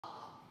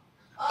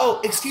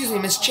Oh, excuse me,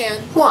 Miss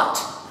Chan. What?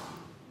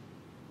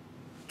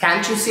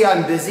 Can't you see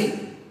I'm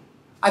busy?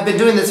 I've been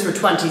doing this for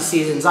 20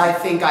 seasons. I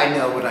think I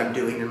know what I'm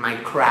doing in my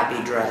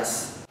crappy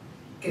dress.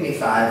 Give me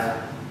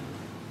 5.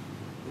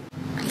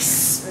 I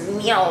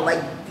smell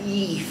like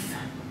beef.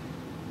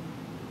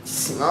 I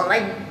smell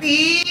like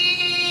beef.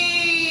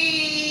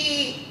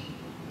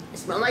 I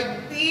smell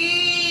like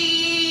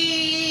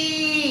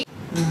beef.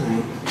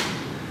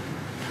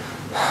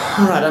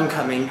 All right, I'm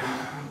coming.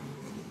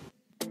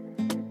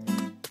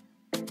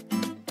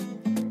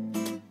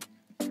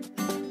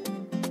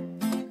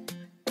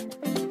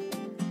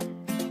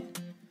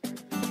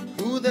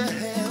 Who the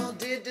hell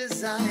did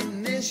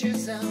design this? You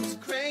sounds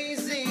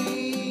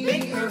crazy.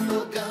 Big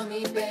purple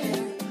gummy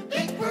bear,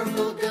 big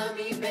purple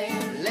gummy bear.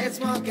 Let's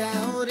walk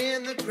out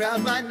in the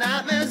crowd, my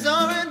nightmares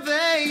are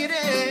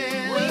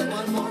invading. Wait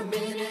one more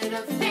minute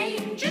of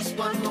fame, just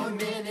one more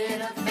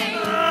minute of fame.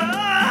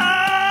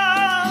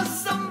 Oh,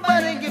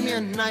 somebody give me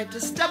a knife to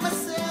stab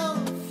myself.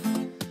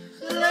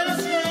 Let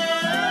us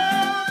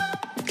help.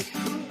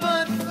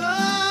 But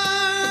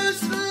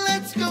first,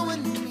 let's go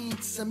and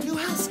meet some new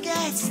house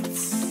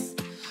guests.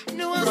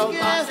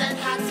 Robots and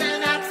hats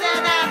and hats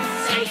and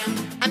hats.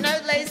 Sam, I'm no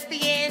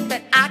lesbian,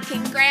 but I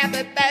can grab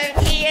a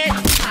bonehead.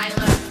 I'm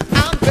Tyler.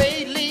 I'm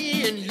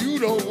Bailey, and you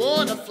don't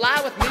wanna fly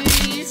with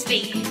me.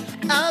 Steve.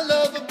 I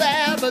love a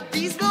bear, but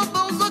these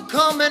bubbles are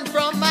coming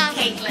from my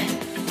Caitlin.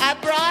 I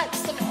brought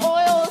some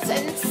oils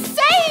and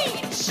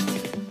sage.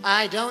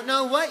 I don't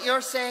know what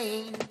you're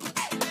saying.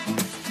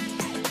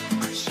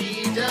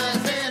 She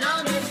doesn't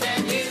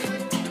understand you.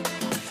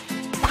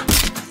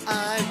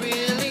 I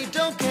really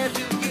don't care,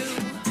 do you?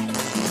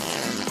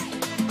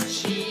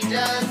 She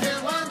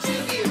doesn't want to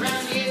be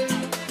around you.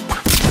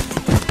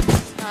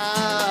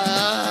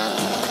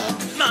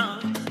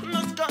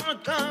 Mama's gonna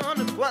come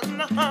and what in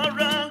the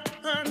horror.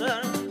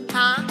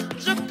 Huh?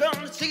 Just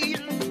gonna see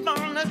the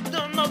fun that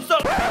don't know so.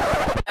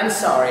 I'm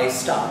sorry,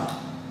 stop.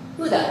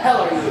 Who the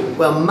hell are you?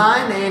 Well,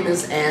 my name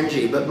is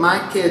Angie, but my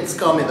kids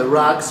call me the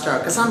rock star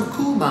because I'm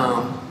cool,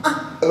 Mom.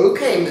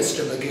 Okay,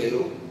 Mr.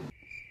 Magoo.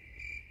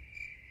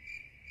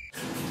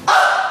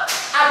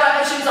 I've got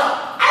no shoes on.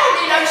 I don't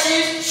need no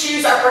shoes.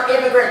 Shoes are for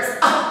immigrants.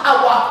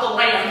 I walk the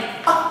land.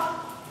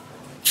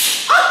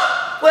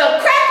 Well,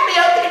 crack me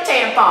open a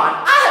tampon.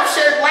 I have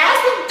shared glass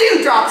with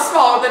dewdrops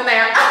smaller than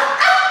that.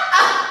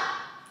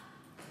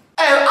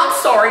 Oh, I'm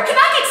sorry. Can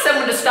I get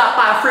someone to stop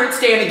by a fruit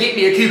stand and get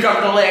me a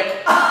cucumber to lick?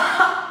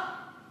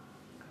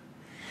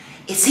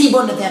 Is he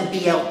one of them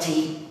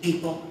BLT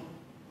people?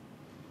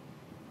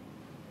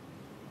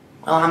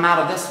 Well, I'm out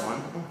of this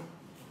one.